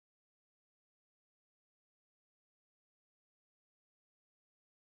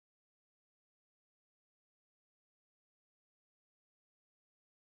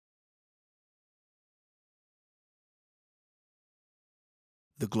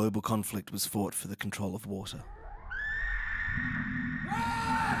The global conflict was fought for the control of water.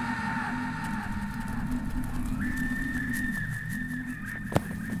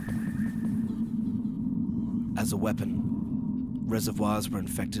 As a weapon, reservoirs were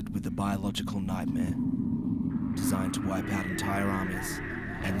infected with a biological nightmare designed to wipe out entire armies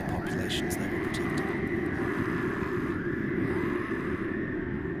and the populations they were protecting.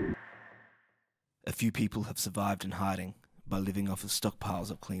 A few people have survived in hiding by living off of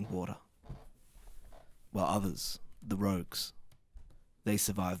stockpiles of clean water, while others, the rogues, they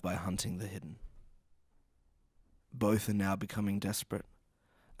survive by hunting the hidden. Both are now becoming desperate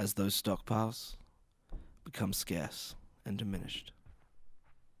as those stockpiles become scarce and diminished.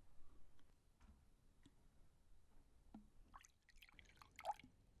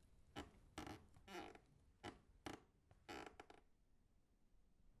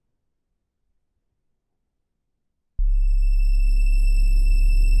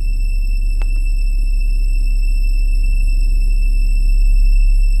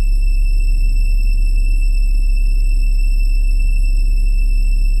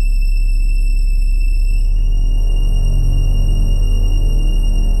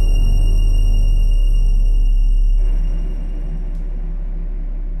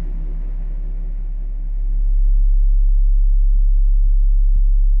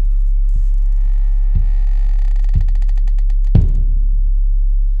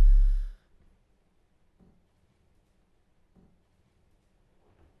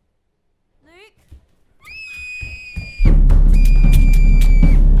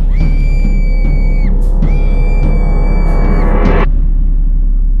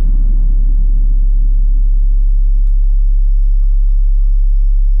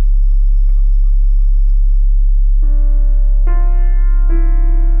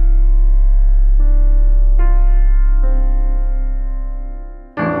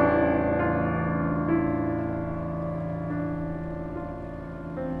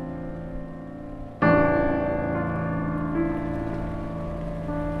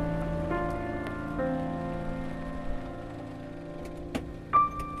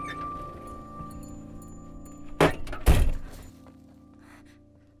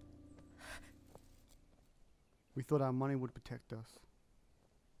 We thought our money would protect us.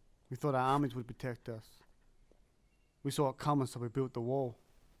 We thought our armies would protect us. We saw it coming, so we built the wall.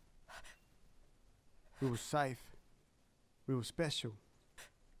 We were safe. We were special.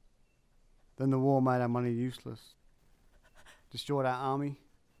 Then the war made our money useless. Destroyed our army,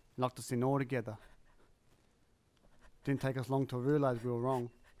 locked us in altogether. Didn't take us long to realise we were wrong.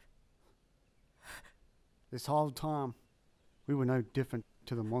 This whole time, we were no different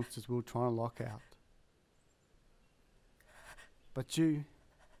to the monsters we were trying to lock out. But you're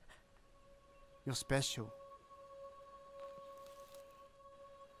special.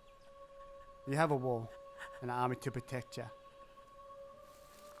 You have a wall and an army to protect you.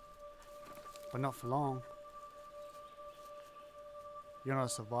 But not for long. You're not a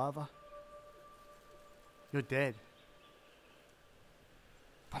survivor. You're dead.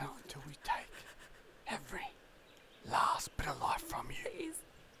 But not until we take every last bit of life from you. Please,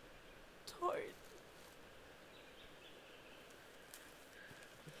 don't.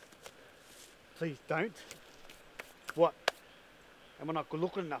 Please don't. What? Am I not good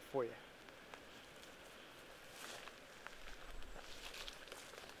looking enough for you?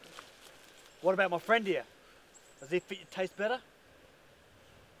 What about my friend here? Does he fit your taste better?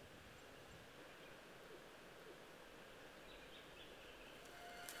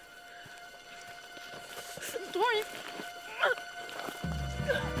 Don't.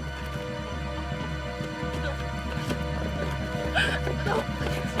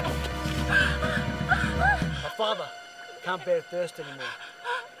 My father can't bear thirst anymore.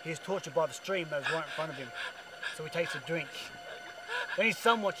 He is tortured by the stream that is right in front of him, so he takes a drink. Then his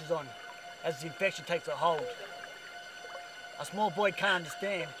son watches on as the infection takes a hold. A small boy can't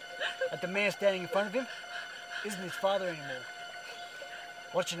understand that the man standing in front of him isn't his father anymore.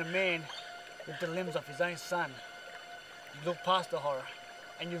 Watching a man rip the limbs off his own son, you look past the horror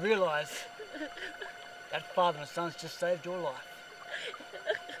and you realise that father and son's just saved your life.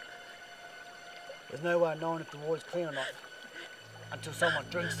 There's no way of knowing if the water's clean or not until someone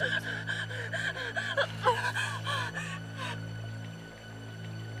drinks it.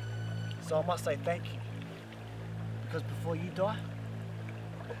 So I must say thank you, because before you die,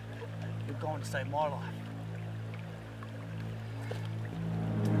 you're going to save my life.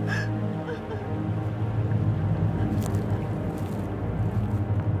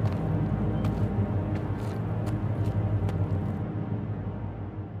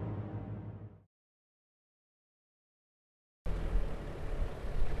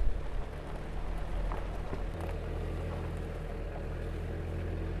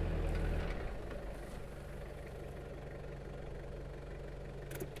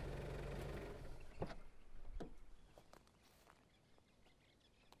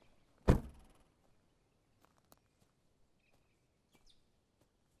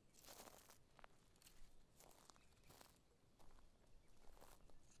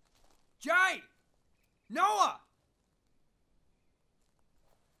 Jay! Noah!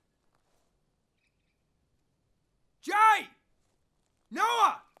 Jay!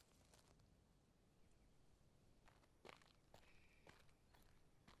 Noah!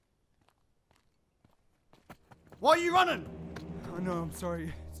 Why are you running? Oh no, I'm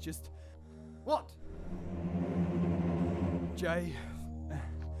sorry. It's just What? Jay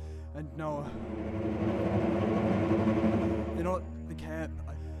and Noah. They're not at the camp.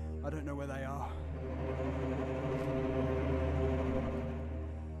 I don't know where they are.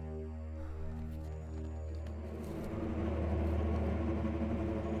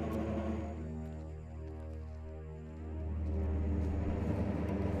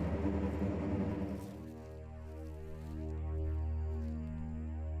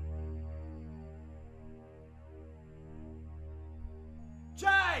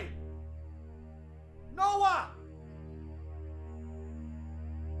 Jay! Noah!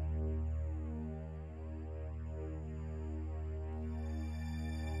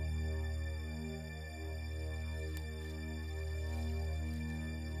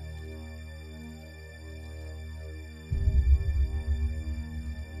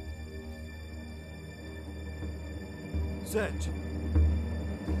 Search.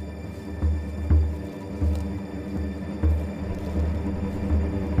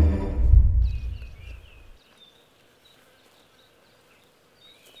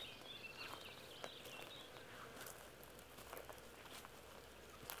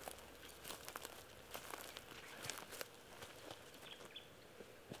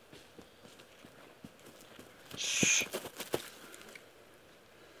 Shh.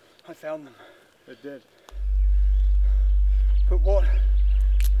 I found them. They're dead. But what?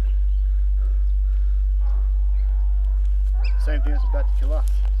 Same thing that's about to kill us.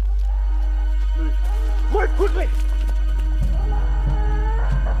 Move. Move quickly!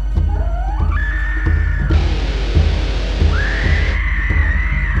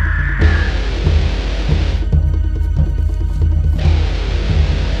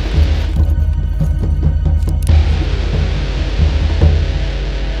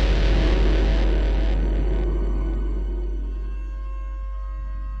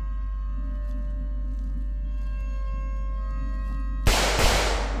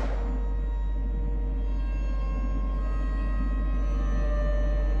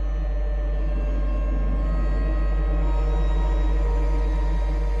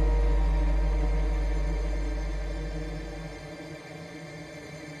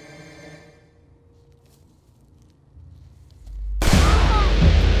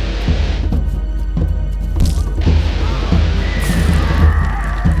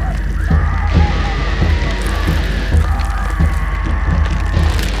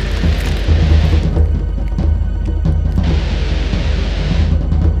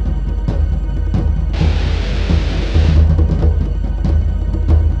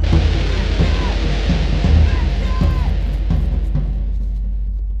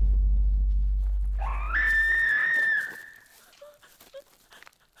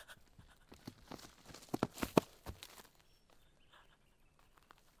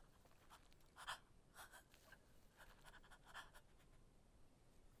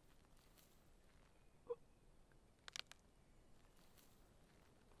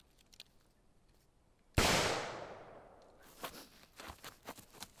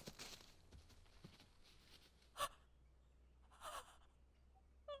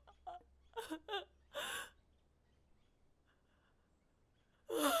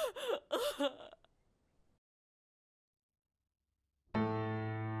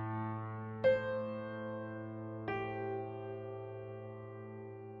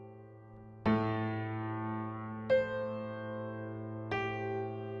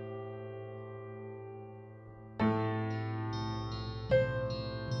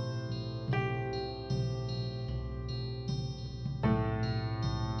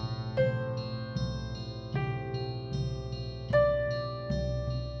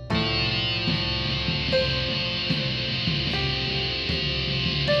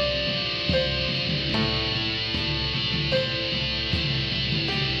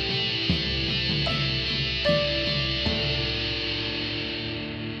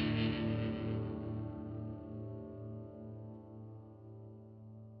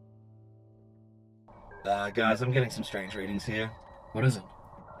 Guys, I'm getting some strange readings here. What is it?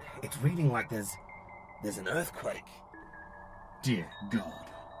 It's reading like there's an earthquake. Dear God.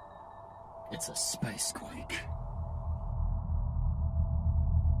 It's a spacequake.